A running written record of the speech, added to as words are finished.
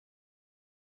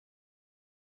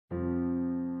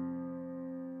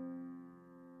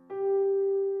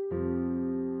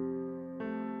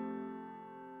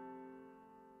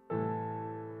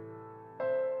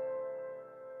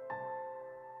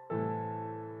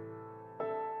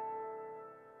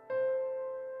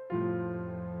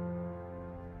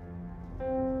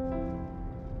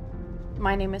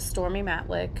My name is Stormy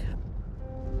Matlick.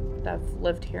 I've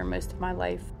lived here most of my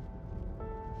life.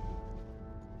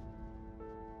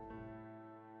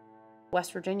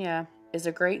 West Virginia is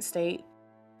a great state.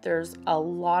 There's a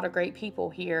lot of great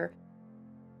people here.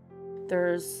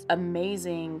 There's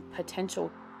amazing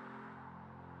potential.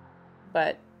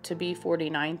 But to be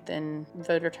 49th in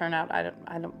voter turnout,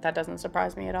 that doesn't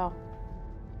surprise me at all.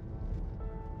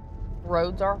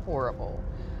 Roads are horrible.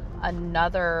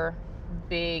 Another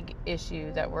big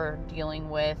issue that we're dealing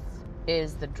with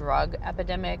is the drug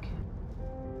epidemic.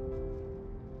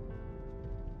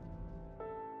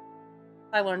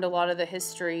 I learned a lot of the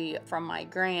history from my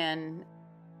gran.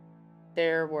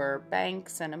 There were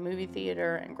banks and a movie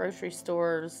theater and grocery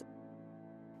stores.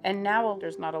 And now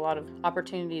there's not a lot of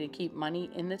opportunity to keep money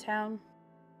in the town.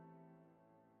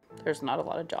 There's not a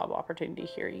lot of job opportunity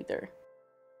here either.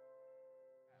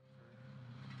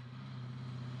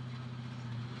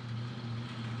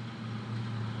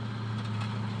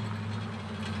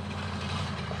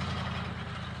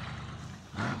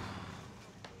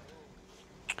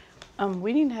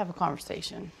 We need to have a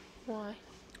conversation. Why?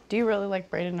 Do you really like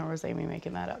Brayden, or was Amy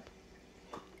making that up?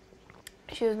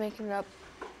 She was making it up.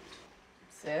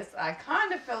 Sis, I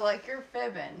kind of feel like you're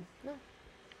fibbing. No.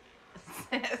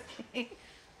 Sis.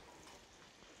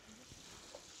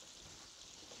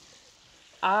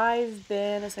 I've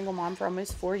been a single mom for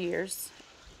almost 4 years,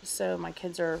 so my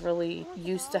kids are really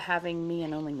used to having me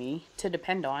and only me to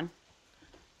depend on.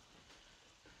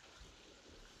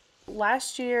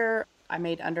 Last year, I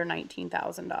made under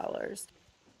 $19,000.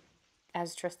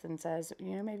 As Tristan says,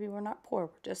 maybe we're not poor,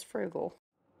 we're just frugal.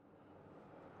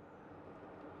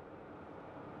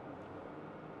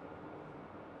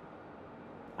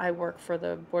 I work for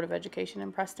the Board of Education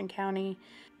in Preston County,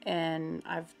 and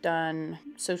I've done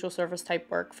social service type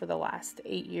work for the last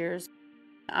 8 years.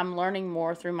 I'm learning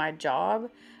more through my job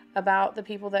about the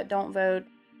people that don't vote.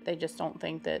 They just don't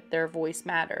think that their voice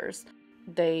matters.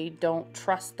 They don't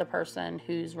trust the person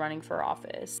who's running for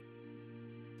office,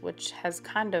 which has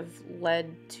kind of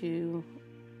led to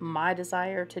my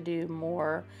desire to do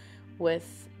more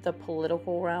with the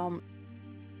political realm.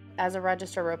 As a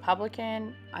registered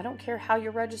Republican, I don't care how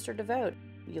you're registered to vote.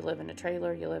 You live in a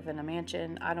trailer, you live in a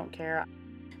mansion, I don't care.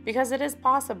 Because it is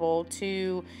possible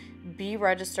to be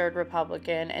registered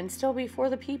Republican and still be for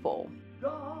the people.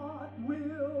 God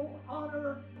will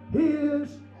honor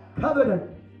His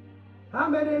covenant. How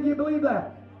many of you believe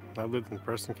that? I've lived in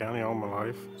Preston County all my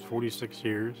life. It's 46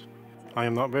 years. I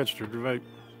am not registered to vote.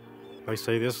 They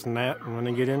say this and that, and when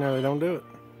they get in there, they don't do it.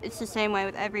 It's the same way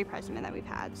with every president that we've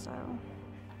had, so.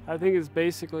 I think it's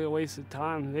basically a waste of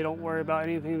time. They don't worry about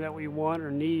anything that we want or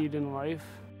need in life.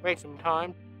 Waste some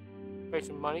time, waste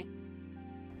some money.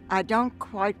 I don't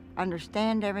quite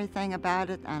understand everything about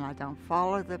it, and I don't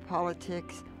follow the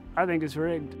politics. I think it's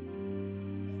rigged.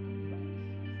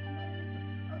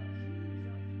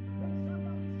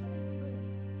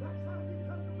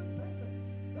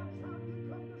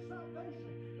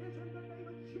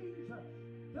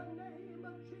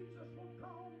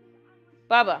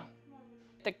 Bubba,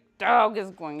 the dog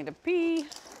is going to pee.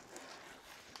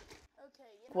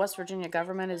 West Virginia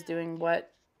government is doing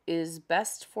what is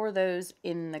best for those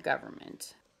in the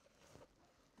government.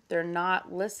 They're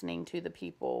not listening to the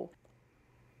people.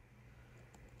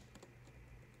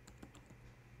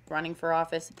 Running for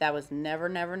office, that was never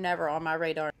on my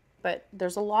radar. But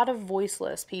there's a lot of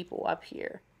voiceless people up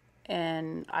here.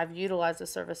 And I've utilized the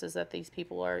services that these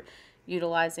people are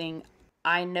utilizing.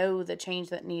 I know the change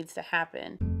that needs to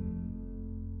happen.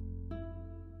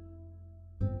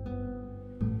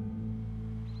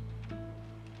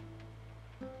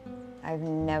 I've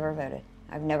never voted.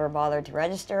 I've never bothered to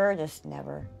register, just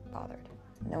never bothered.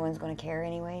 No one's going to care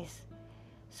anyways.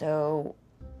 So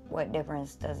what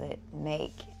difference does it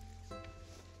make?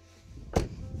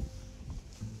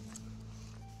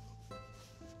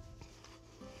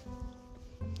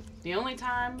 The only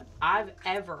time I've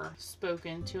ever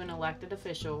spoken to an elected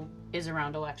official is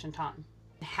around election time.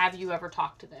 Have you ever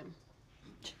talked to them?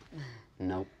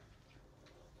 Nope.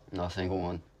 Not a single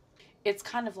one. It's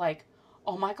kind of like,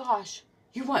 oh my gosh,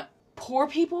 you want poor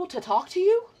people to talk to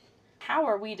you? How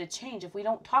are we to change if we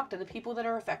don't talk to the people that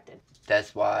are affected?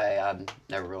 That's why I've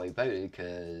never really voted,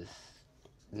 because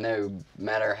no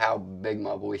matter how big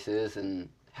my voice is and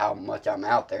how much I'm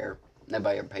out there,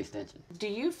 nobody ever pays attention. Do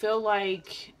you feel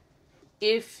like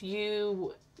if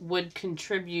you would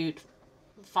contribute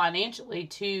financially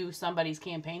to somebody's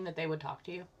campaign that they would talk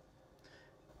to you?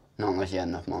 Not unless you had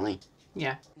enough money.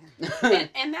 Yeah.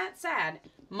 and that's sad.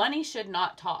 Money should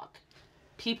not talk.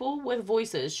 People with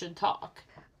voices should talk.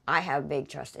 I have big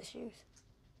trust issues.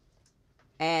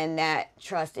 And that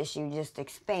trust issue just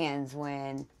expands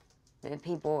when the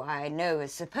people I know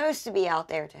is supposed to be out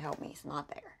there to help me is not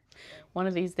there. One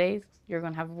of these days, you're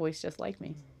going to have a voice just like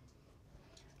me.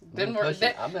 Then we're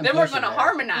going to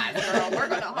harmonize, girl. We're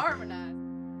going to harmonize.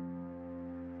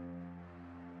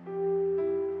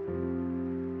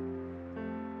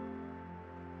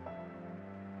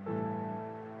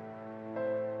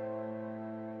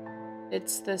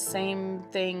 It's the same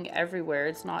thing everywhere.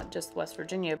 It's not just West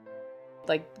Virginia.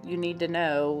 Like, you need to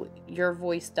know your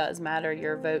voice does matter,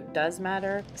 your vote does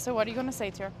matter. So what are you going to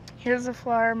say to her? Here's a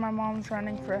flyer. My mom's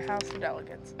running for House of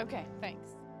Delegates. Okay, thanks.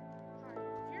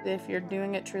 If you're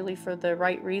doing it truly for the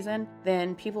right reason,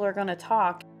 then people are going to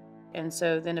talk. And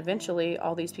so then eventually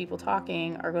all these people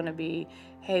talking are going to be,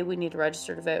 hey, we need to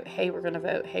register to vote. Hey, we're going to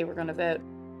vote. Hey, we're going to vote.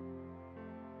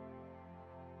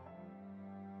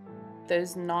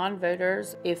 Those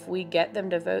non-voters, if we get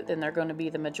them to vote, then they're going to be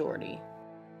the majority.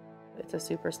 It's a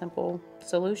super simple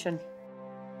solution.